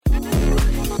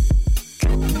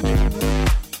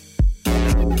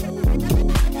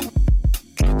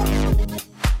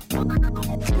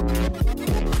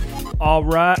All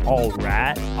right. That's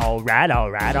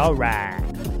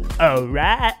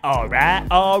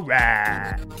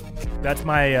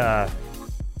my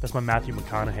Matthew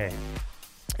McConaughey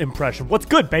impression. What's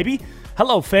good, baby?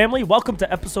 Hello, family. Welcome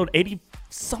to episode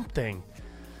 80-something.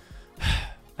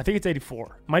 I think it's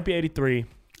 84. Might be 83.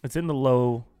 It's in the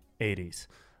low 80s.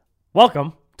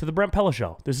 Welcome to the Brent Pella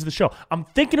Show. This is the show. I'm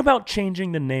thinking about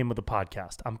changing the name of the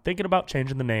podcast. I'm thinking about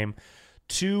changing the name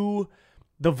to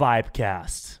the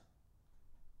Vibecast.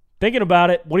 Thinking about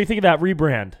it. What do you think of that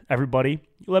rebrand, everybody?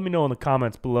 Let me know in the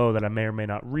comments below that I may or may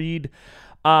not read.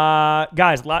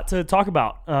 Guys, a lot to talk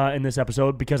about in this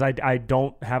episode because I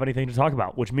don't have anything to talk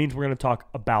about, which means we're going to talk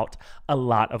about a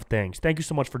lot of things. Thank you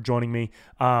so much for joining me.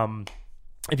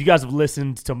 If you guys have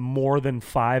listened to more than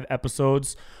 5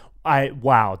 episodes,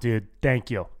 wow, dude, thank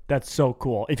you. That's so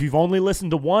cool. If you've only listened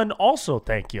to one, also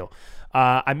thank you.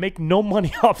 I make no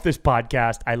money off this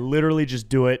podcast. I literally just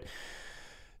do it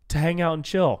to hang out and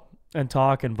chill and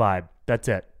talk and vibe. That's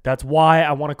it. That's why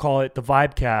I want to call it the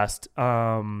Vibecast.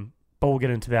 But we'll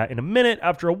get into that in a minute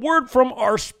after a word from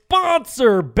our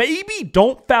sponsor, baby.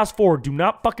 Don't fast forward. Do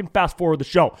not fucking fast forward the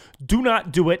show. Do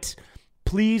not do it.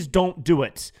 Please don't do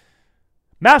it.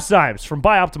 Masszymes from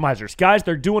Bioptimizers. Guys,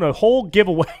 they're doing a whole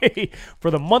giveaway for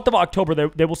the month of October.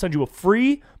 They will send you a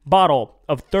free bottle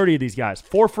of 30 of these guys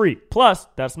for free. Plus,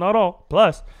 that's not all.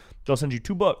 Plus, they'll send you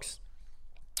 2 books.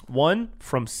 One,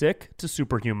 From Sick to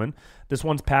Superhuman. This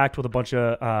one's packed with a bunch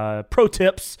of pro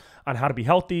tips on how to be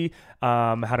healthy,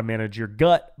 how to manage your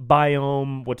gut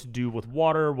biome, what to do with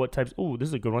water, what types. Ooh, this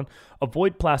is a good one.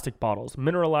 Avoid plastic bottles.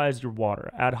 Mineralize your water.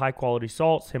 Add high-quality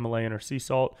salts, Himalayan or sea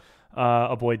salt.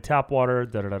 Avoid tap water.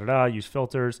 Use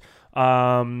filters.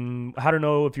 How to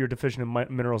know if you're deficient in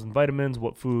minerals and vitamins.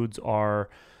 What foods are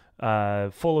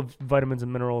full of vitamins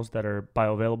and minerals that are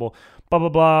bioavailable, blah, blah,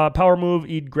 blah. Power move,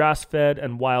 eat grass-fed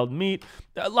and wild meat.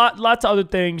 Lots of other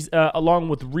things, along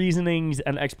with reasonings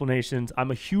and explanations. I'm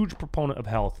a huge proponent of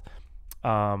health.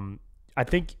 I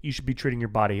think you should be treating your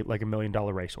body like $1 million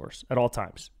racehorse at all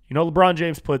times. You know, LeBron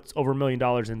James puts over $1 million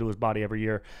into his body every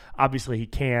year. Obviously, he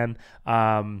can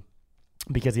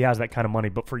because he has that kind of money.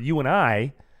 But for you and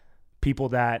I, people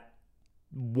that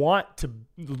want to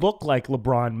look like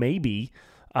LeBron maybe,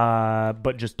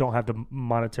 but just don't have the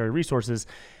monetary resources,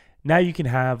 now you can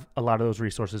have a lot of those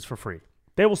resources for free.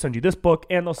 They will send you this book,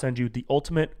 and they'll send you the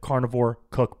Ultimate Carnivore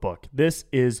Cookbook. This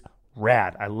is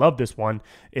rad. I love this one.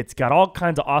 It's got all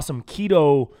kinds of awesome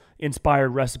keto-inspired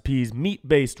recipes,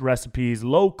 meat-based recipes,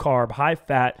 low-carb,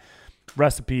 high-fat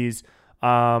recipes.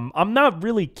 I'm not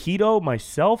really keto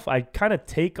myself. I kind of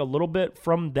take a little bit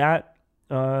from that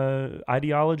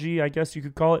ideology, I guess you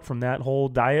could call it, from that whole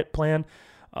diet plan,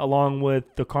 along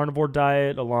with the carnivore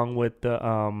diet, along with the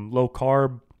low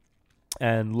carb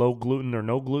and low gluten or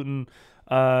no gluten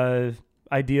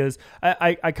ideas.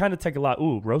 I kind of take a lot.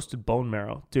 Ooh, roasted bone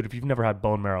marrow. Dude, if you've never had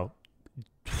bone marrow,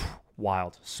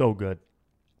 wild. So good.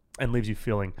 And leaves you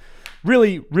feeling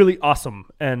really, really awesome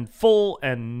and full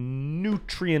and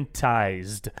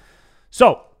nutrientized.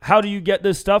 So how do you get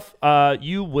this stuff?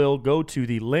 You will go to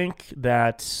the link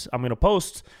that I'm going to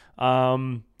post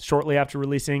shortly after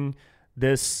releasing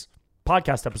this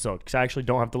podcast episode, because I actually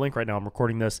don't have the link right now. I'm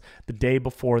recording this the day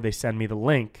before they send me the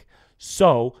link.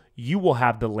 So you will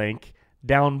have the link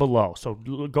down below. So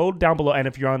go down below. And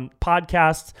if you're on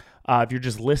podcasts, if you're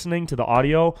just listening to the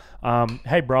audio,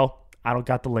 hey, bro, I don't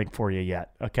got the link for you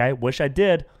yet. Okay. Wish I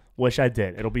did.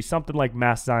 It'll be something like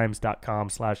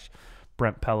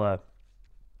masszymes.com/Brent Pella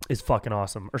is fucking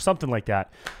awesome or something like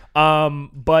that.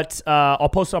 But I'll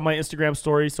post on my Instagram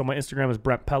story. So my Instagram is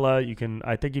Brent Pella. You can,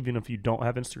 I think even if you don't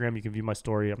have Instagram, you can view my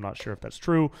story. I'm not sure if that's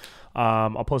true.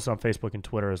 I'll post it on Facebook and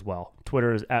Twitter as well.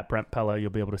 Twitter is @Brent Pella. You'll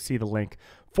be able to see the link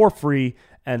for free,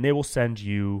 and they will send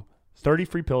you 30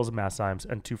 free pills of Masszymes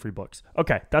and 2 free books.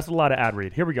 Okay, that's a lot of ad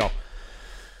read. Here we go.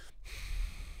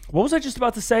 What was I just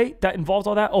about to say that involves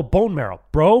all that? Oh, bone marrow.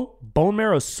 Bro, bone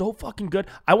marrow is so fucking good.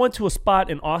 I went to a spot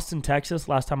in Austin, Texas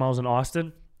last time I was in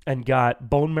Austin and got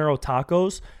bone marrow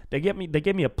tacos. They gave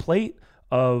me a plate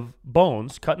of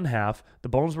bones cut in half. The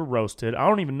bones were roasted. I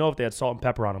don't even know if they had salt and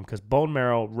pepper on them because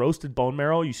roasted bone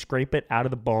marrow, you scrape it out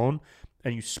of the bone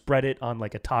and you spread it on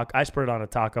like a taco. I spread it on a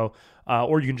taco,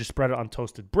 or you can just spread it on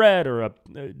toasted bread or a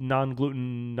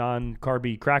non-gluten,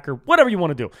 non-carby cracker, whatever you want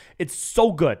to do. It's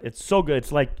so good.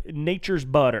 It's like nature's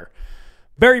butter.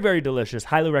 Very, very delicious.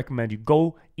 Highly recommend you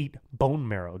go eat bone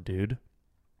marrow, dude.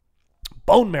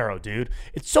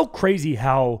 It's so crazy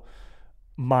how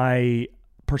my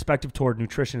perspective toward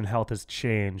nutrition and health has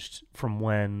changed from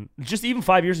when, just even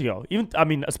 5 years ago,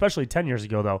 especially 10 years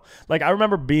ago though. Like I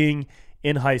remember being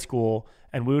in high school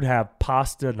and we would have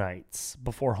pasta nights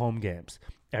before home games.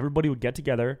 everybody would get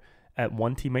together at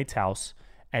one teammate's house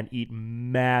and eat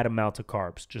mad amounts of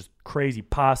carbs. Just crazy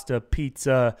pasta,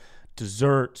 pizza,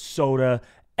 dessert, soda,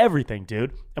 everything,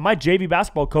 dude. And my JV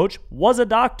basketball coach was a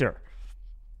doctor.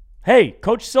 Hey,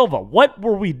 Coach Silva, what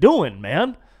were we doing,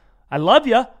 man? I love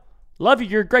you. Love you.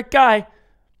 You're a great guy.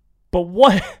 But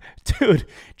what, dude,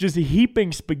 just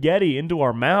heaping spaghetti into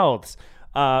our mouths.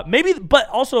 Maybe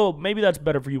that's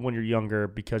better for you when you're younger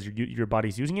because your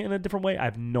body's using it in a different way. I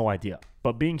have no idea.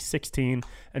 But being 16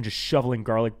 and just shoveling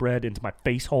garlic bread into my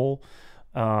face hole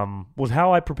was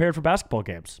how I prepared for basketball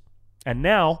games. And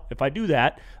now, if I do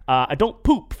that, I don't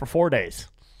poop for 4 days.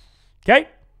 Okay?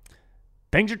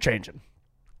 Things are changing.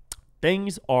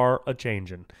 Things are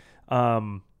a-changing.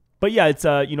 But yeah, it's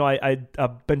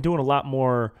I've been doing a lot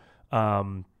more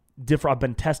different. I've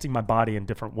been testing my body in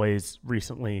different ways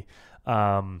recently.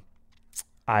 In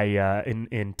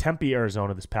Tempe,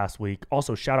 Arizona this past week.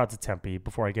 Also, shout out to Tempe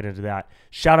before I get into that.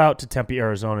 Shout out to Tempe,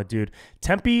 Arizona, dude.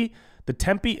 The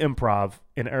Tempe Improv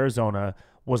in Arizona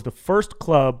was the first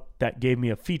club that gave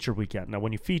me a feature weekend. Now,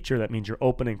 when you feature, that means you're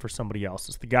opening for somebody else.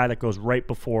 It's the guy that goes right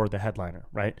before the headliner,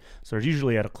 right? So there's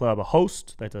usually at a club a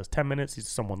host that does 10 minutes. He's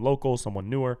someone local, someone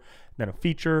newer. Then a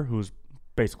feature who's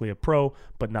basically a pro,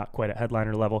 but not quite at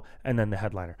headliner level. And then the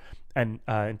headliner. And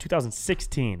in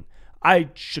 2016, I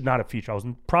should not have featured. I was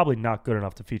probably not good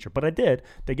enough to feature, but I did.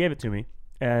 They gave it to me,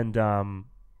 and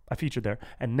I featured there.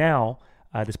 And now,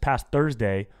 this past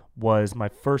Thursday was my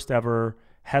first ever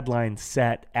headline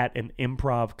set at an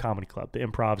improv comedy club. The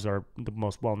Improvs are the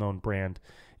most well-known brand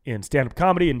in stand-up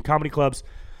comedy and comedy clubs.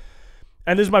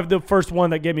 And this is the first one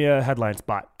that gave me a headline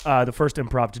spot, the first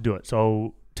improv to do it.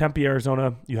 So Tempe,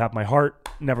 Arizona, you have my heart.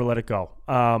 Never let it go.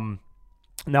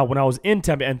 Now, when I was in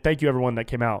Tempe, and thank you everyone that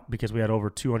came out because we had over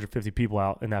 250 people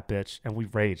out in that bitch, and we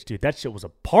raged, dude. That shit was a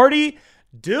party,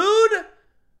 dude.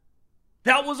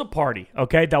 That was a party,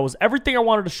 okay? That was everything I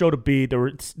wanted the show to be. There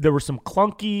were some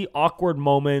clunky, awkward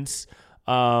moments,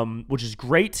 which is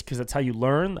great because that's how you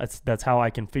learn. That's how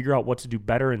I can figure out what to do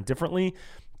better and differently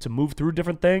to move through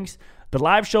different things. The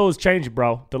live show is changing,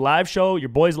 bro. The live show, your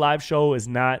boy's live show is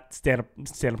not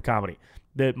stand-up comedy.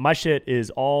 My shit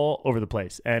is all over the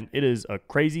place, and it is a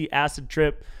crazy acid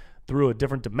trip through a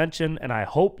different dimension, and I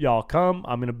hope y'all come.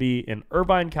 I'm going to be in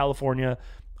Irvine, California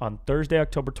on Thursday,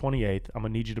 October 28th. I'm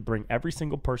going to need you to bring every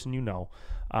single person you know.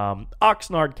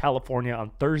 Oxnard, California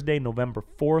on Thursday, November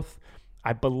 4th.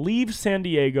 I believe San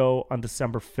Diego on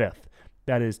December 5th.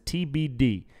 That is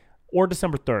TBD. Or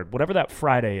December 3rd, whatever that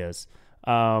Friday is.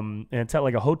 And it's at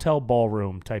like a hotel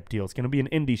ballroom type deal. It's going to be an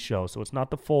indie show, so it's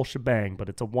not the full shebang, but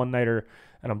it's a one-nighter,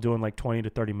 and I'm doing like 20 to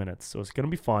 30 minutes. So it's going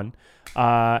to be fun.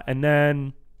 And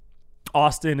then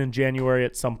Austin in January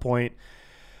at some point.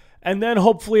 And then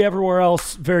hopefully everywhere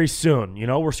else very soon. You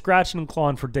know, we're scratching and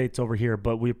clawing for dates over here,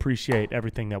 but we appreciate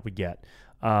everything that we get.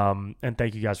 And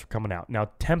thank you guys for coming out. Now,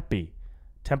 Tempe,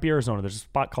 Arizona, there's a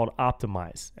spot called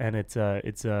Optimize, and it's a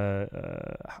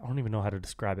I don't even know how to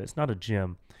describe it. It's not a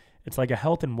gym. It's like a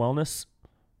health and wellness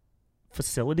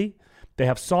facility. They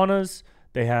have saunas.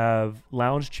 They have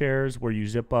lounge chairs where you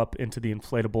zip up into the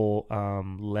inflatable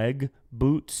leg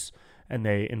boots, and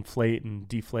they inflate and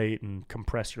deflate and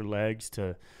compress your legs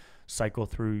to cycle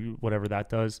through whatever that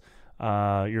does.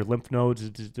 Your lymph nodes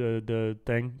is the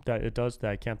thing that it does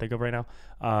that I can't think of right now.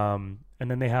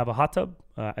 And then they have a hot tub.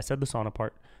 I said the sauna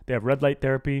part. They have red light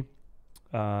therapy,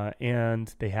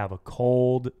 and they have a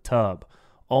cold tub.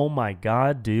 Oh my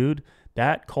God, dude.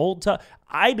 That cold tub.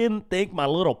 I didn't think my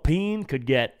little peen could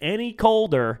get any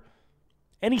colder,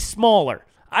 any smaller.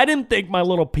 I didn't think my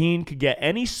little peen could get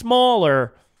any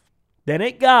smaller than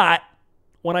it got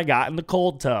when I got in the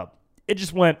cold tub. It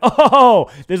just went, oh,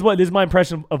 this is my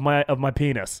impression of my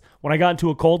penis. When I got into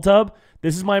a cold tub,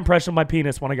 this is my impression of my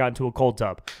penis when I got into a cold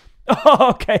tub. Oh,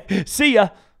 okay, see ya.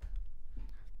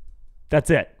 That's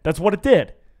it. That's what it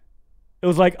did. It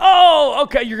was like, oh,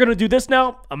 okay, you're going to do this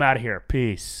now? I'm out of here.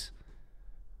 Peace.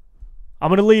 I'm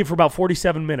going to leave for about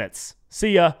 47 minutes.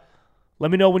 See ya. Let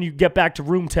me know when you get back to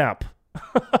room temp.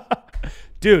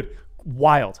 Dude,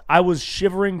 wild. I was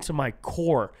shivering to my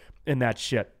core in that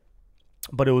shit.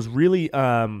 But it was really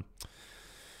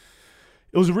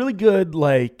good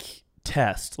like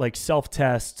test, like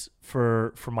self-test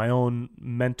for my own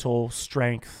mental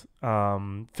strength,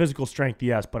 physical strength,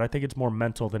 yes, but I think it's more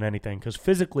mental than anything because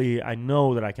physically I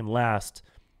know that I can last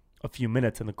a few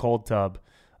minutes in the cold tub,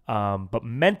 but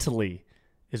mentally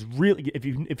is really,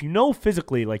 if you know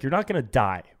physically, like you're not going to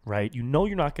die, right? You know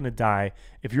you're not going to die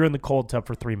if you're in the cold tub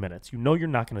for 3 minutes. You know you're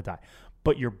not going to die,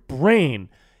 but your brain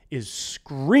is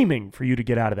screaming for you to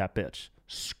get out of that bitch.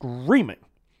 Screaming.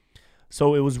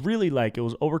 So it was really like, it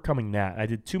was overcoming that. I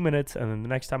did 2 minutes, and then the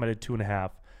next time I did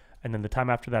 2.5. And then the time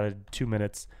after that, I did 2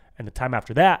 minutes. And the time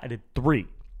after that, I did 3.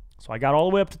 So I got all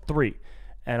the way up to 3.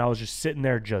 And I was just sitting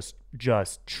there just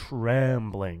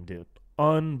trembling, dude.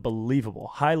 Unbelievable.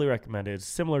 Highly recommended. It's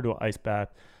similar to an ice bath.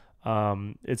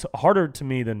 It's harder to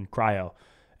me than cryo.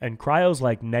 And cryo's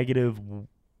like negative,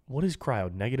 what is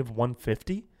cryo? Negative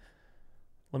 150?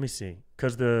 Let me see.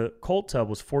 Because the cold tub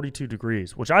was 42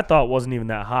 degrees, which I thought wasn't even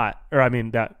that hot. Or I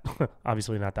mean, that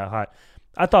obviously not that hot.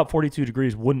 I thought 42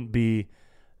 degrees wouldn't be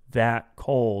that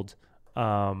cold.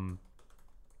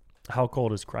 How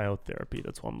cold is cryotherapy?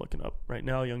 That's what I'm looking up right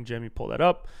now. Young Jamie, pull that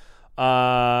up.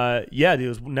 Yeah, dude, it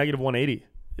was negative 180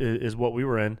 is what we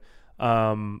were in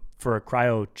for a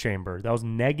cryo chamber. That was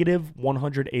negative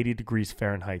 180 degrees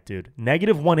Fahrenheit, dude.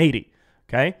 Negative 180,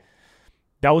 okay?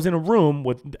 That was in a room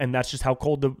with, and that's just how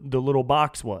cold the little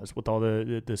box was with all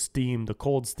the steam, the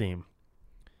cold steam.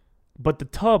 But the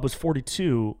tub was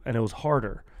 42, and it was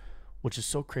harder, which is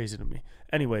so crazy to me.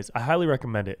 Anyways, I highly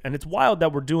recommend it. And it's wild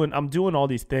that I'm doing all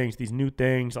these things, these new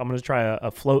things. I'm going to try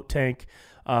a float tank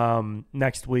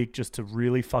next week just to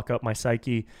really fuck up my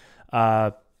psyche.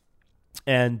 Or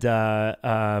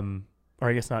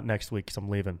I guess not next week because I'm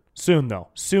leaving. Soon, though.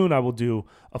 Soon I will do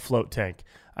a float tank.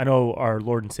 I know our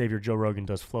Lord and Savior Joe Rogan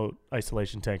does float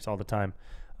isolation tanks all the time,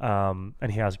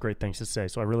 and he has great things to say.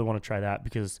 So I really want to try that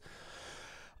because,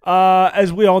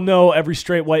 as we all know, every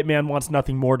straight white man wants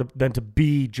nothing more than to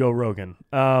be Joe Rogan.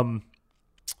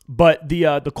 But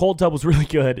the cold tub was really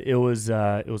good. It was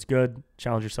good.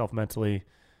 Challenge yourself mentally.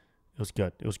 It was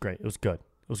good. It was great. It was good.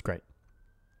 It was great.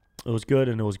 It was good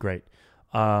and it was great.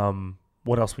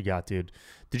 What else we got, dude?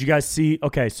 Did you guys see?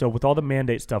 Okay, so with all the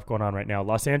mandate stuff going on right now,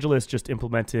 Los Angeles just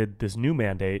implemented this new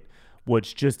mandate,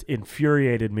 which just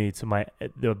infuriated me to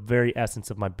the very essence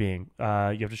of my being. You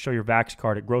have to show your Vax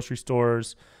card at grocery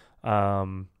stores,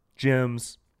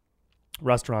 gyms,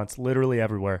 restaurants, literally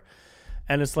everywhere.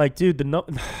 And it's like, dude,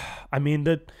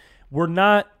 we're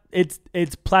not. It's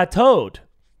plateaued.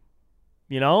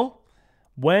 You know,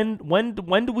 when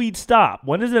do we stop?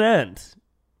 When does it end?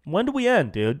 When do we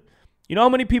end, dude? You know how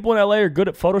many people in LA are good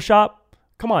at Photoshop?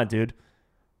 Come on, dude.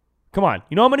 Come on.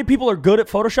 You know how many people are good at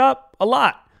Photoshop? A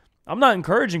lot. I'm not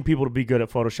encouraging people to be good at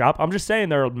Photoshop. I'm just saying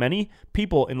there are many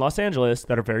people in Los Angeles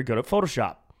that are very good at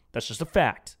Photoshop. That's just a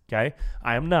fact, okay?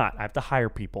 I am not. I have to hire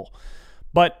people.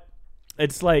 But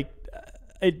it's like,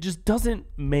 it just doesn't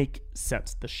make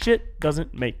sense. The shit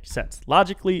doesn't make sense,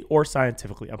 logically or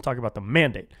scientifically. I'm talking about the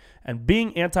mandate. And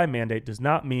being anti-mandate does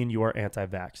not mean you are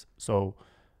anti-vax. So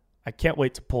I can't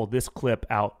wait to pull this clip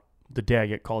out the day I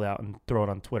get called out and throw it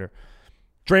on Twitter.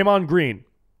 Draymond Green,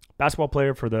 basketball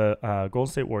player for the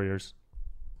Golden State Warriors.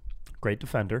 Great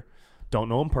defender. Don't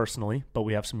know him personally, but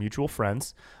we have some mutual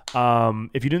friends.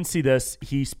 If you didn't see this,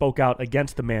 he spoke out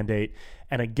against the mandate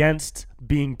and against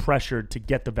being pressured to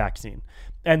get the vaccine.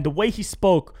 And the way he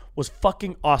spoke was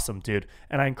fucking awesome, dude.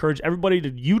 And I encourage everybody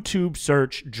to YouTube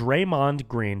search Draymond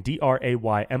Green,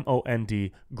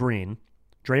 Draymond Green.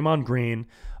 Draymond Green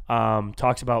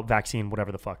talks about vaccine,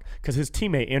 whatever the fuck. Because his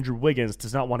teammate, Andrew Wiggins,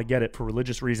 does not want to get it for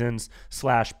religious reasons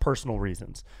 / personal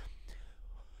reasons.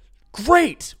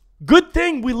 Great. Good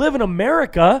thing we live in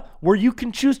America where you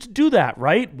can choose to do that,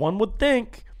 right? One would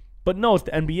think. But no, it's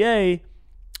the NBA,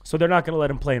 so they're not going to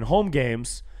let him play in home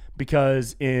games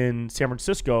because in San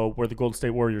Francisco, where the Golden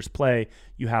State Warriors play,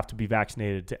 you have to be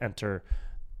vaccinated to enter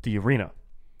the arena.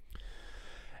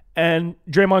 And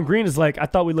Draymond Green is like, I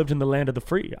thought we lived in the land of the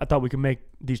free. I thought we could make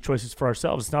these choices for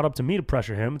ourselves. It's not up to me to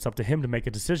pressure him. It's up to him to make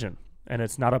a decision. And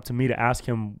it's not up to me to ask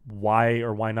him why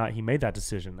or why not he made that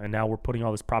decision. And now we're putting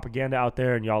all this propaganda out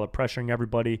there and y'all are pressuring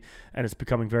everybody and it's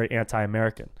becoming very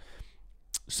anti-American.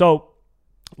 So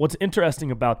what's interesting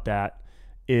about that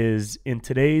is in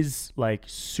today's like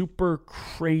super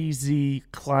crazy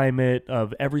climate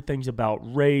of everything's about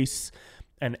race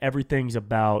and everything's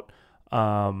about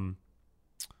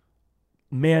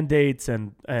mandates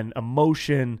and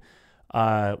emotion.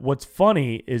 What's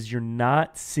funny is you're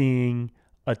not seeing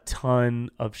a ton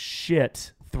of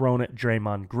shit thrown at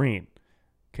Draymond Green.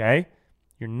 Okay?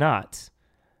 You're not.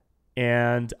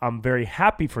 And I'm very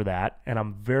happy for that. And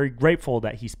I'm very grateful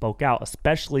that he spoke out,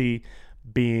 especially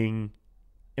being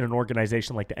in an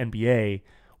organization like the NBA,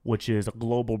 which is a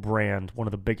global brand, one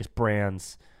of the biggest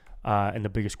brands and the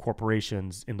biggest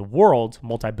corporations in the world,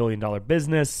 multi-billion-dollar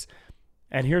business.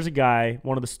 And here's a guy,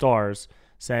 one of the stars,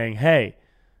 saying, hey,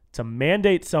 to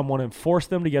mandate someone and force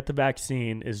them to get the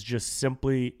vaccine is just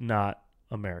simply not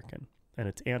American. And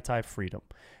it's anti-freedom.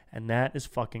 And that is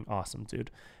fucking awesome,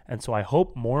 dude. And so I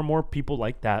hope more and more people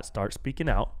like that start speaking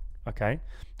out, okay?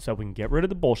 So we can get rid of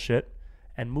the bullshit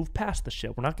and move past the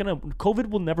shit. We're not going to, COVID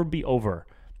will never be over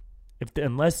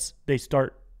unless they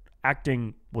start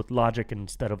acting with logic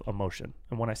instead of emotion.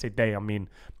 And when I say they, I mean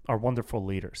our wonderful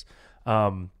leaders.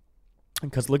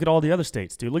 Because look at all the other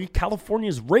states, dude. Look at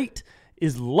California's rate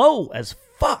is low as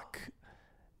fuck.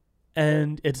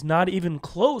 And it's not even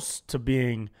close to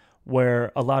being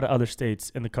where a lot of other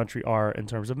states in the country are in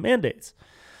terms of mandates.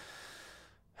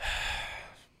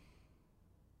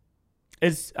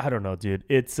 I don't know, dude.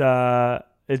 It's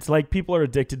like people are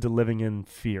addicted to living in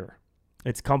fear.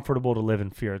 It's comfortable to live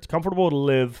in fear. It's comfortable to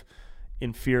live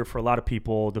in fear for a lot of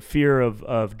people. The fear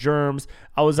of germs.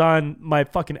 I was on my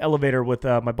fucking elevator with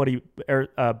my buddy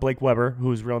Blake Weber,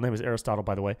 whose real name is Aristotle,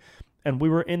 by the way. And we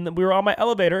were on my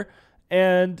elevator,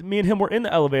 and me and him were in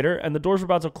the elevator, and the doors were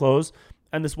about to close,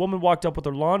 and this woman walked up with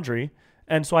her laundry,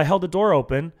 and so I held the door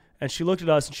open, and she looked at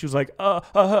us, and she was like,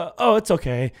 oh, it's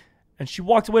okay. And she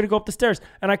walked away to go up the stairs,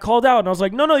 and I called out, and I was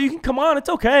like, no, you can come on, it's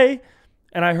okay.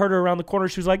 And I heard her around the corner,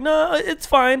 she was like, no, it's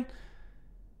fine.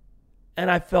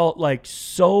 And I felt like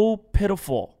so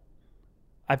pitiful.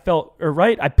 I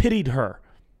pitied her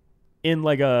in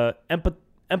like a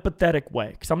empathetic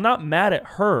way, because I'm not mad at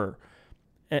her.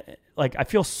 Like, I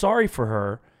feel sorry for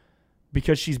her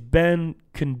because she's been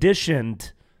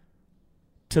conditioned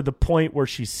to the point where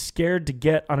she's scared to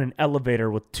get on an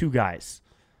elevator with two guys.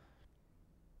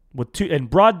 In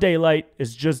broad daylight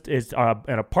is an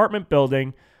apartment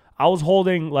building. I was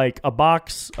holding like a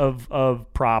box of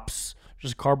props,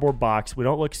 just a cardboard box. We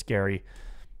don't look scary.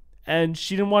 And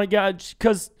she didn't want to get,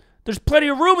 because there's plenty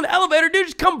of room in the elevator, dude.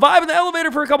 Just come vibe in the elevator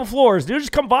for a couple floors, dude.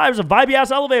 Just come vibe. It's a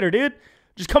vibey-ass elevator, dude.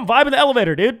 Just come vibe in the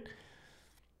elevator, dude.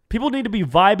 People need to be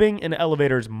vibing in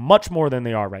elevators much more than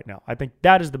they are right now. I think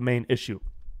that is the main issue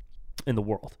in the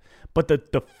world. But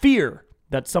the fear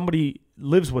that somebody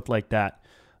lives with like that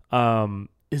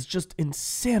is just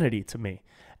insanity to me.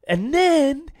 And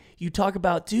then you talk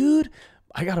about, dude,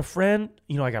 I got a friend,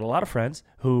 I got a lot of friends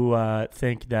who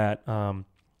think that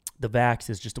the vax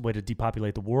is just a way to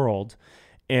depopulate the world.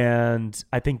 And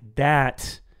I think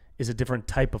that is a different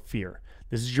type of fear.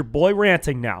 This is your boy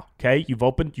ranting now, okay? You've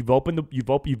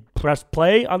pressed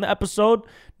play on the episode.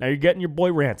 Now you're getting your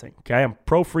boy ranting, okay? I'm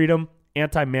pro-freedom,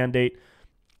 anti-mandate,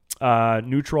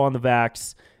 neutral on the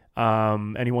vax.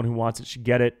 Anyone who wants it should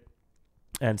get it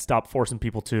and stop forcing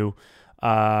people to.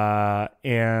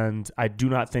 And I do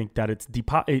not think that it's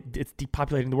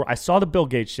depopulating the world. I saw the Bill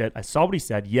Gates shit. I saw what he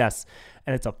said, yes.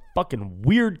 And it's a fucking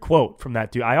weird quote from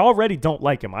that dude. I already don't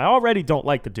like him. I already don't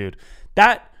like the dude.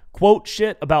 That quote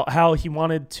shit about how he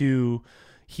wants to,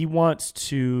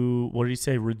 what did he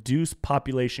say? Reduce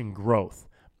population growth,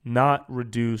 not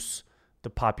reduce the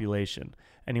population.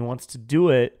 And he wants to do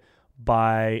it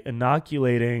by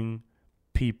inoculating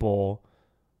people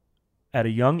at a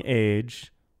young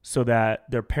age so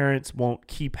that their parents won't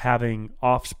keep having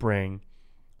offspring,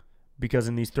 because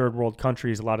in these third world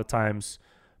countries, a lot of times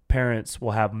parents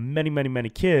will have many, many, many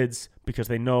kids because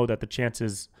they know that the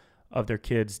chances of their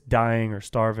kids dying or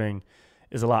starving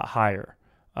is a lot higher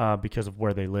because of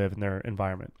where they live in their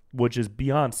environment, which is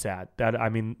beyond sad.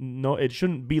 No, it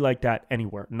shouldn't be like that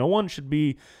anywhere. No one should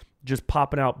be just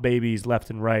popping out babies left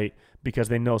and right because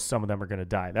they know some of them are going to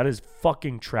die. That is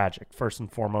fucking tragic, first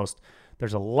and foremost.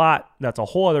 There's a lot. That's a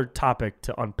whole other topic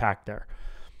to unpack there.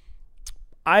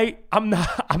 I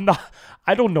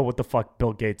don't know what the fuck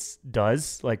Bill Gates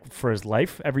does like for his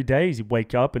life every day. Does he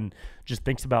wake up and just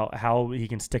thinks about how he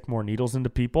can stick more needles into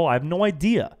people? I have no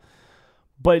idea.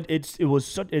 But it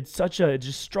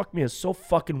just struck me as so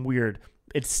fucking weird.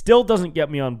 It still doesn't get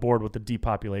me on board with the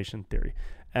depopulation theory.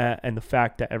 And the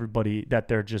fact that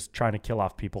they're just trying to kill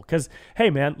off people. Because, hey,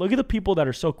 man, look at the people that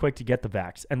are so quick to get the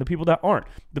vax and the people that aren't.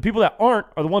 The people that aren't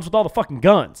are the ones with all the fucking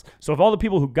guns. So if all the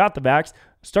people who got the vax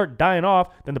start dying off,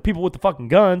 then the people with the fucking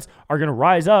guns are going to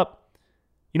rise up.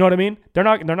 You know what I mean? They're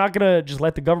not going to just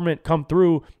let the government come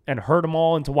through and herd them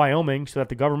all into Wyoming so that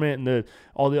the government and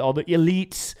all the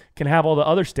elites can have all the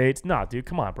other states. Nah, dude,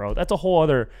 come on, bro. That's a whole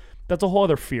other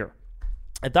fear.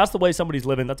 If that's the way somebody's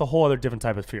living, that's a whole other different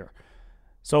type of fear.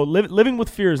 So living with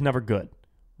fear is never good,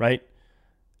 right?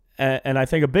 And I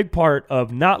think a big part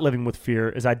of not living with fear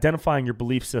is identifying your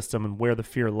belief system and where the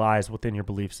fear lies within your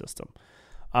belief system.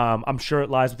 I'm sure it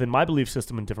lies within my belief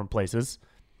system in different places.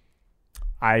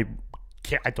 I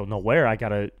don't know where. I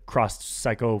gotta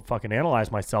fucking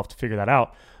analyze myself to figure that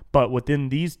out. But within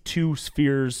these two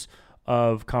spheres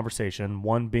of conversation,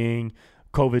 one being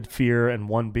COVID fear and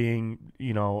one being,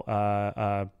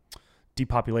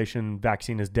 depopulation,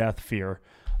 vaccine is death fear.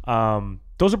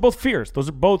 Those are both fears. Those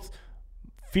are both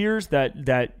fears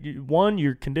that one,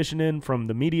 you're conditioned in from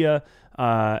the media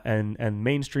and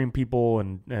mainstream people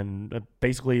and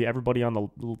basically everybody on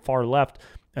the far left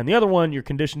And the other one you're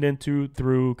conditioned into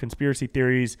through conspiracy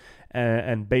theories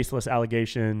and baseless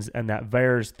allegations and that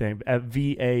VAERS thing,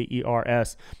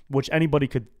 VAERS, which anybody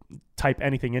could type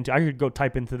anything into. I could go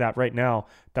type into that right now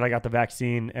that I got the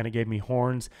vaccine and it gave me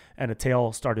horns and a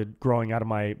tail started growing out of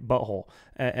my butthole,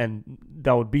 and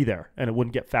that would be there and it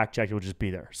wouldn't get fact checked. It would just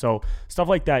be there. So stuff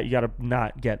like that, you got to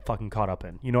not get fucking caught up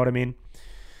in. You know what I mean?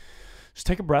 Just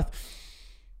take a breath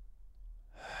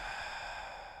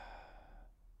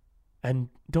and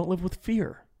don't live with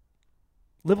fear.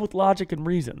 Live with logic and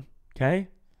reason. Okay.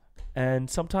 And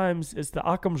sometimes it's the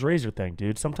Occam's razor thing,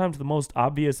 dude. Sometimes the most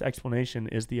obvious explanation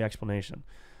is the explanation.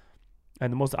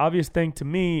 And the most obvious thing to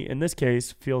me in this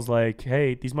case feels like,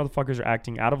 hey, these motherfuckers are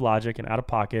acting out of logic and out of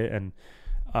pocket and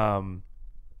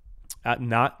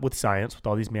not with science, with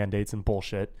all these mandates and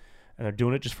bullshit. And they're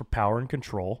doing it just for power and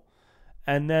control.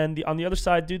 And then on the other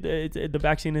side, dude, the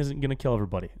vaccine isn't going to kill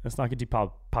everybody. It's not going to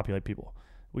depopulate people.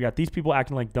 We got these people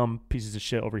acting like dumb pieces of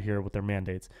shit over here with their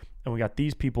mandates. And we got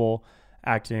these people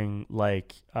acting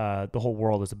like the whole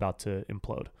world is about to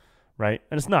implode, right?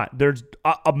 And it's not. There's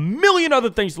a million other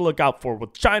things to look out for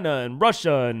with China and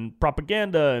Russia and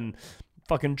propaganda and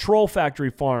fucking troll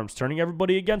factory farms turning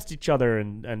everybody against each other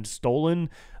and stolen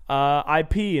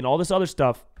IP and all this other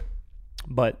stuff.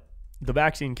 But the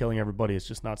vaccine killing everybody is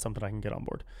just not something I can get on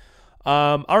board.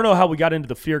 I don't know how we got into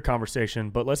the fear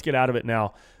conversation, but let's get out of it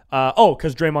now.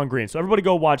 Because Draymond Green. So everybody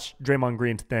go watch Draymond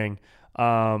Green's thing.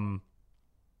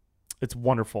 It's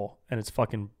wonderful, and it's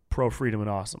fucking pro-freedom and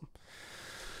awesome.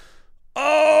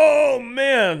 Oh,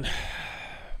 man.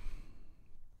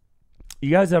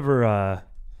 You guys ever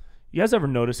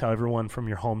notice how everyone from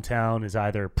your hometown is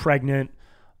either pregnant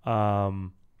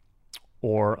or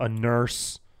a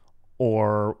nurse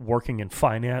or working in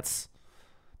finance?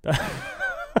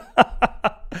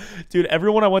 Dude,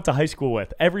 everyone I went to high school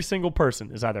with, every single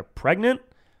person is either pregnant,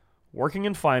 working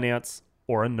in finance,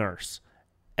 or a nurse.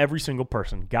 Every single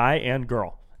person, guy and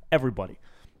girl, everybody.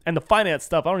 And the finance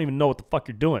stuff, I don't even know what the fuck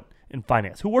you're doing in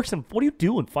finance. What do you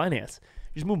do in finance?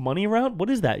 You just move money around? What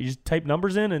is that? You just type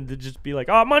numbers in and just be like,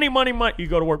 oh, money, money, money. You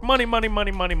go to work, money, money,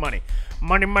 money, money, money.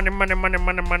 Money, money, money, money,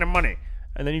 money, money, money.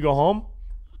 And then you go home?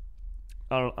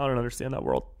 I don't understand that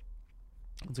world.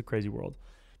 It's a crazy world.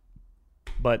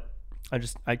 But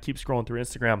I keep scrolling through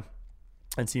Instagram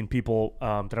and seeing people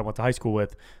that I went to high school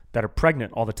with that are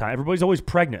pregnant all the time. Everybody's always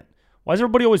pregnant. Why is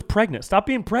everybody always pregnant? Stop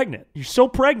being pregnant. You're so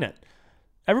pregnant.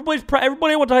 Everybody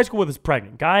I went to high school with is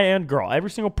pregnant, guy and girl.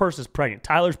 Every single person is pregnant.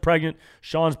 Tyler's pregnant.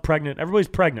 Sean's pregnant. Everybody's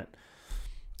pregnant.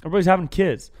 Everybody's having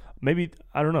kids. Maybe,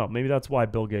 I don't know. Maybe that's why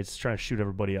Bill Gates is trying to shoot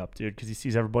everybody up, dude, because he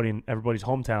sees everybody in everybody's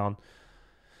hometown.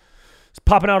 It's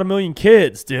popping out 1 million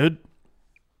kids, dude.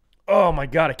 Oh, my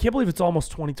God. I can't believe it's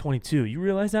almost 2022. You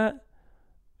realize that?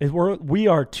 We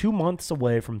are 2 months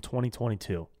away from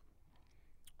 2022.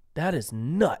 That is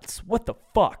nuts. What the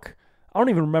fuck? I don't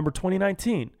even remember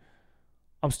 2019.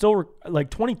 I'm still,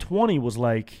 2020 was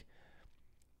like,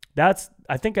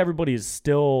 I think everybody is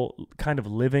still kind of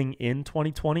living in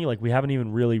 2020. Like, we haven't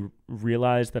even really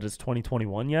realized that it's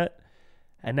 2021 yet.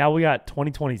 And now we got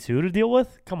 2022 to deal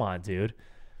with? Come on, dude.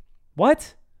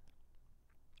 What?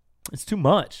 It's too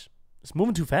much. It's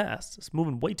moving too fast. It's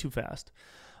moving way too fast.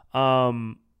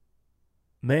 Man.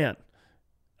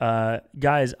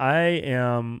 Guys, I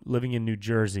am living in New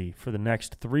Jersey for the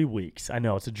next 3 weeks. I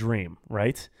know, it's a dream,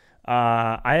 right?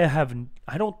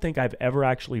 I don't think I've ever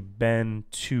actually been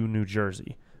to New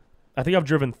Jersey. I think I've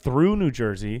driven through New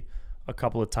Jersey a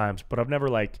couple of times, but I've never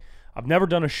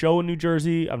done a show in New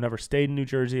Jersey. I've never stayed in New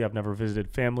Jersey. I've never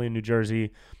visited family in New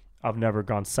Jersey. I've never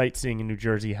gone sightseeing in New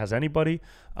Jersey. Has anybody?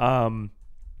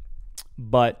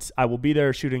 But I will be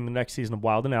there shooting the next season of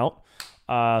Wild 'N Out.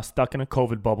 Stuck in a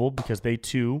COVID bubble because they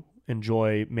too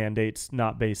enjoy mandates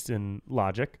not based in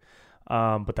logic.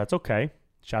 But that's okay.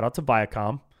 Shout out to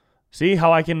Viacom. See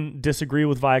how I can disagree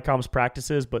with Viacom's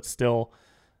practices, but still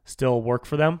work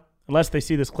for them? Unless they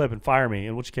see this clip and fire me,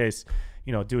 in which case,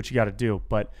 do what you got to do.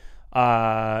 But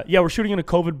we're shooting in a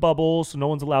COVID bubble, so no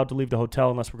one's allowed to leave the hotel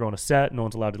unless we're going to set. No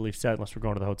one's allowed to leave set unless we're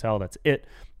going to the hotel. That's it.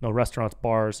 No restaurants,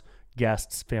 bars,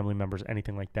 guests, family members,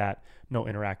 anything like that. No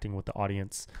interacting with the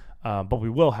audience. But we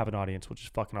will have an audience, which is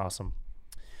fucking awesome.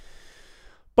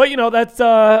 But, that's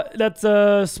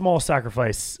a small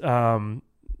sacrifice.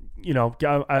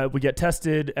 We get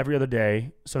tested every other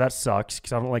day, so that sucks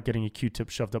because I don't like getting a Q-tip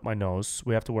shoved up my nose.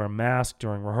 We have to wear a mask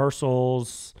during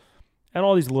rehearsals and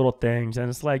all these little things. And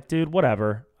it's like, dude,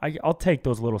 whatever. I'll take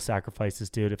those little sacrifices,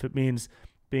 dude. If it means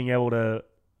being able to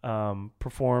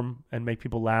perform and make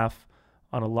people laugh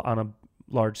on a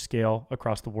large scale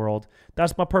across the world,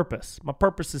 that's my purpose. My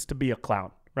purpose is to be a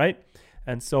clown, right?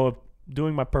 And so if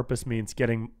doing my purpose means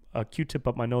getting a Q-tip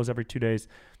up my nose every 2 days,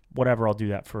 whatever, I'll do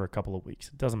that for a couple of weeks.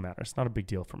 It doesn't matter. It's not a big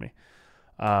deal for me.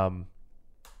 But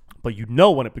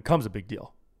when it becomes a big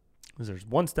deal, because there's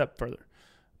one step further.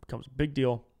 It becomes a big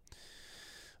deal.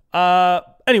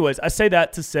 Anyways, I say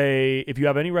that to say, if you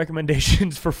have any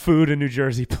recommendations for food in New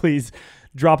Jersey, please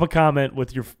drop a comment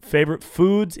with your favorite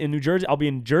foods in New Jersey. I'll be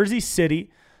in Jersey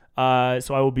City.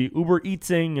 So I will be Uber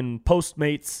Eatsing and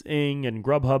Postmatesing and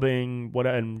Grubhubbing,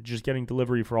 and just getting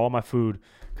delivery for all my food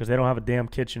because they don't have a damn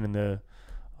kitchen in the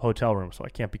hotel room, so I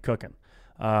can't be cooking.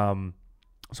 So I'm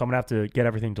gonna have to get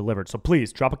everything delivered. So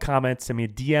please drop a comment, send me a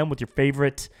DM with your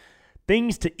favorite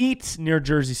things to eat near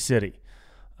Jersey City,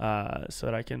 so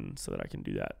that I can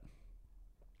do that.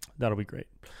 That'll be great.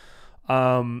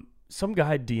 Some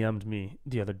guy DM'd me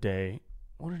the other day.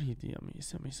 What did he DM me? He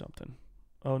sent me something.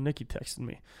 Oh, Nikki texted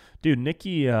me. Dude,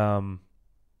 Nikki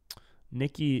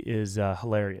is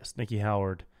hilarious. Nikki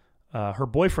Howard. Her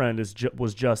boyfriend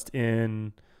was just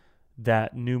in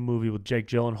that new movie with Jake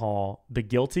Gyllenhaal, The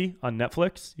Guilty, on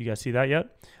Netflix. You guys see that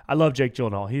yet? I love Jake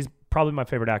Gyllenhaal. He's probably my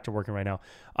favorite actor working right now.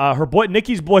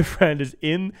 Nikki's boyfriend is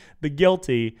in The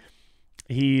Guilty.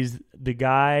 He's the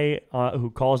guy who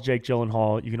calls Jake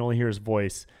Gyllenhaal. You can only hear his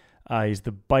voice. He's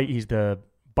the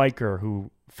biker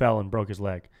who fell and broke his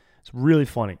leg. It's really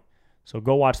funny. So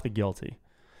go watch The Guilty.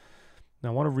 Now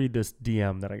I want to read this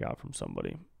DM that I got from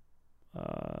somebody.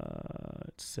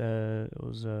 It said it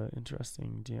was an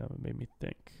interesting DM. It made me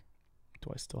think.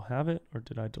 Do I still have it or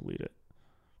did I delete it?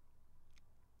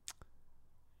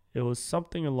 It was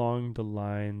something along the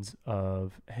lines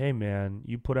of, hey man,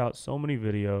 you put out so many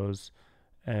videos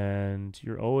and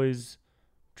you're always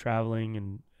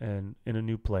traveling and in a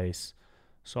new place.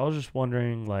 So I was just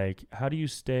wondering, like, how do you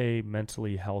stay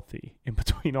mentally healthy in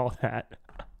between all that?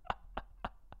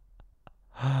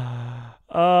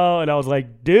 Oh, and I was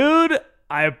like, dude,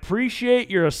 I appreciate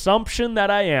your assumption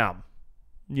that I am.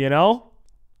 You know?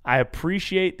 I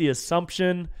appreciate the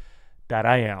assumption that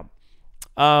I am.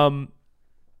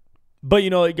 But,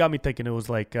 it got me thinking. It was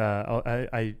like,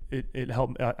 it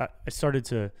helped. I started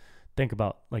to think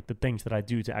about, like, the things that I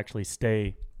do to actually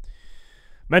stay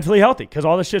mentally healthy, because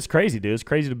all this shit's crazy, dude. It's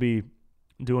crazy to be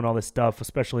doing all this stuff,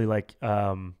 especially like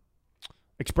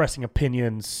expressing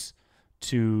opinions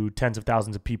to tens of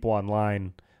thousands of people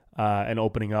online, and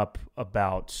opening up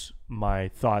about my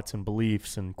thoughts and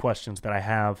beliefs and questions that I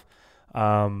have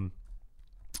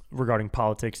regarding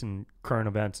politics and current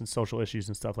events and social issues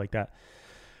and stuff like that.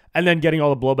 And then getting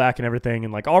all the blowback and everything,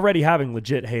 and like already having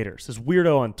legit haters. This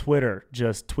weirdo on Twitter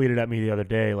just tweeted at me the other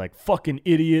day, like, fucking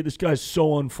idiot, this guy's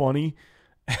so unfunny.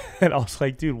 And I was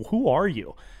like, dude, who are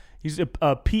you? He's a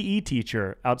PE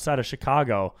teacher outside of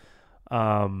Chicago.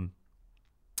 Feline,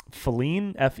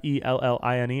 Felline.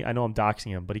 I know I'm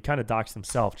doxing him, but he kind of doxed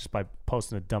himself just by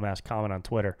posting a dumbass comment on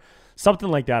Twitter. Something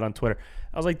like that on Twitter.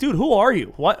 I was like, dude, who are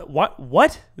you?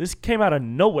 What? This came out of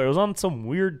nowhere. It was on some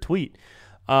weird tweet.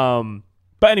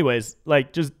 But anyways,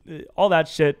 like, just all that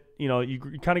shit, you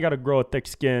kind of got to grow a thick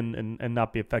skin and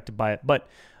not be affected by it. But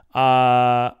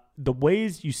the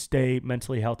ways you stay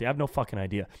mentally healthy, I have no fucking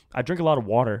idea. I drink a lot of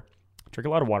water.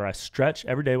 I stretch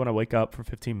every day when I wake up for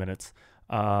 15 minutes.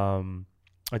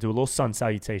 I do a little sun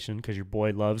salutation because your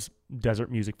boy loves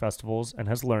desert music festivals and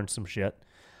has learned some shit.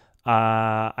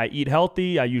 I eat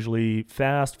healthy. I usually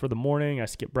fast for the morning. I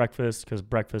skip breakfast because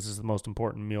breakfast is the most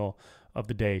important meal of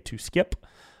the day to skip.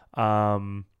 A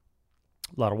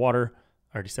lot of water.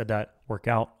 I already said that. Work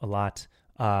out a lot.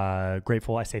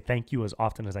 Grateful. I say thank you as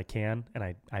often as I can, and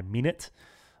I mean it.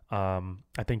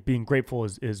 I think being grateful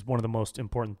is one of the most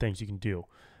important things you can do,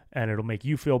 and it'll make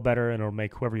you feel better, and it'll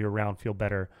make whoever you're around feel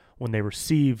better when they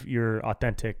receive your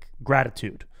authentic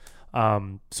gratitude.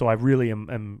 So I really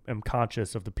am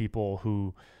conscious of the people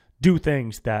who do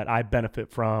things that I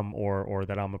benefit from or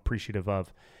that I'm appreciative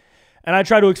of. And I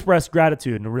try to express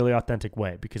gratitude in a really authentic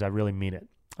way because I really mean it.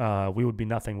 We would be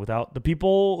nothing without the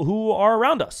people who are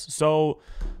around us. So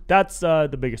that's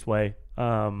the biggest way.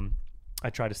 I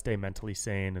try to stay mentally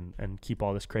sane and keep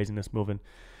all this craziness moving.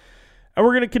 And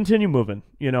we're going to continue moving,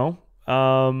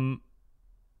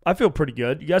 I feel pretty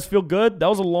good. You guys feel good? That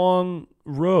was a long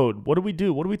road. What did we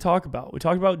do? What did we talk about? We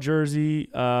talked about Jersey.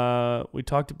 We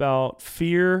talked about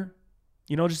fear.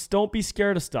 Just don't be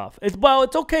scared of stuff.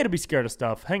 It's okay to be scared of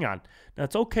stuff. Hang on. Now,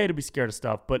 it's okay to be scared of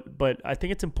stuff, but I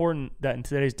think it's important that in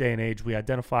today's day and age, we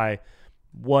identify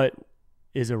what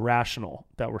is irrational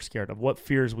that we're scared of, what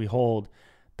fears we hold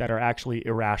that are actually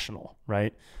irrational,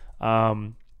 right? I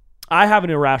have an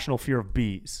irrational fear of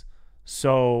bees.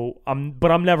 But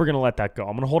I'm never going to let that go.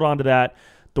 I'm going to hold on to that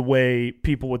the way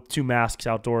people with 2 masks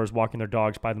outdoors walking their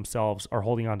dogs by themselves are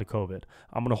holding on to COVID.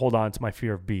 I'm going to hold on to my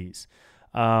fear of bees.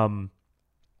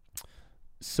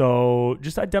 So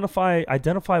just identify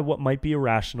what might be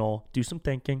irrational. Do some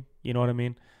thinking. You know what I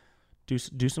mean?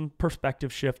 Do some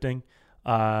perspective shifting.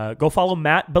 Go follow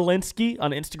Matt Belinsky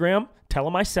on Instagram. Tell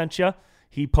him I sent you.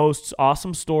 He posts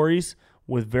awesome stories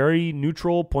with very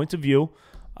neutral points of view.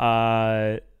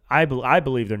 I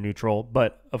believe they're neutral,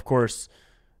 but of course,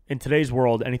 in today's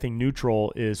world, anything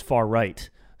neutral is far right.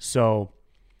 So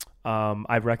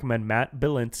I recommend Matt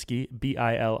Belinsky,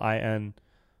 Bilinski,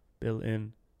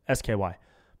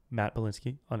 Matt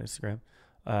Belinsky on Instagram.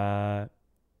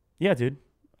 Yeah, dude.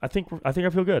 I think I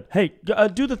feel good. Hey,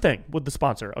 do the thing with the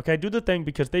sponsor, okay? Do the thing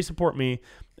because they support me,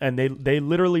 and they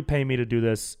literally pay me to do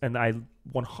this, and I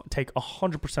want to take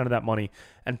 100% of that money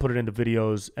and put it into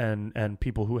videos and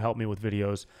people who help me with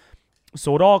videos.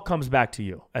 So it all comes back to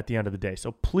you at the end of the day.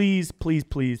 So please, please,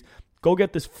 please go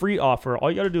get this free offer.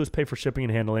 All you got to do is pay for shipping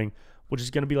and handling, which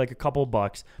is going to be like a couple of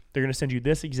bucks. They're going to send you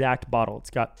this exact bottle. It's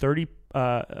got 30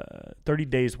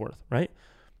 days worth, right?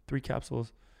 3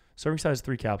 capsules. Serving size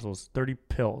 3 capsules, 30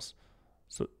 pills.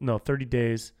 So, no, 30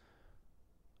 days.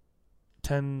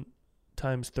 10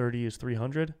 times 30 is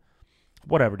 300.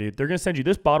 Whatever, dude. They're going to send you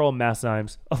this bottle of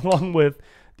Masszymes along with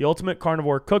the Ultimate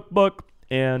Carnivore Cookbook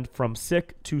and From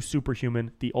Sick to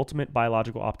Superhuman, the Ultimate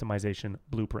Biological Optimization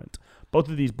Blueprint. Both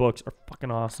of these books are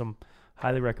fucking awesome.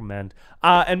 Highly recommend.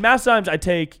 And Masszymes I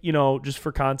take, just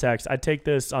for context, I take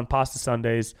this on pasta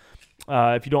Sundays.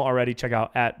 If you don't already, check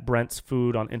out at Brent's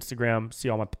Food on Instagram. See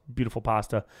all my beautiful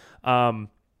pasta.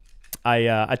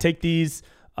 I take these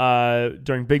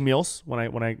during big meals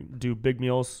when I do big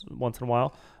meals once in a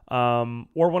while,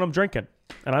 or when I'm drinking.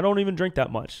 And I don't even drink that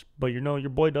much, but your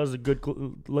boy does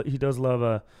he does love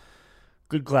a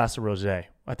good glass of rosé.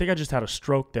 I think I just had a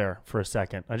stroke there for a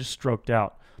second. I just stroked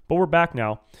out, but we're back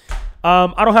now.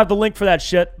 I don't have the link for that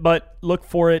shit, but look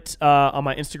for it on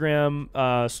my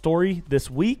Instagram story this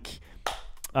week.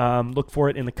 Look for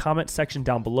it in the comment section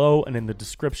down below and in the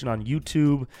description on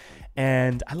YouTube.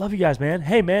 And I love you guys, man.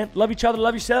 Hey, man, love each other,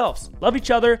 love yourselves. Love each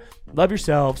other, love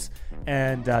yourselves,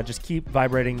 and just keep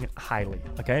vibrating highly,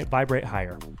 okay? Vibrate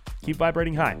higher. Keep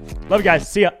vibrating high. Love you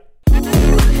guys. See ya.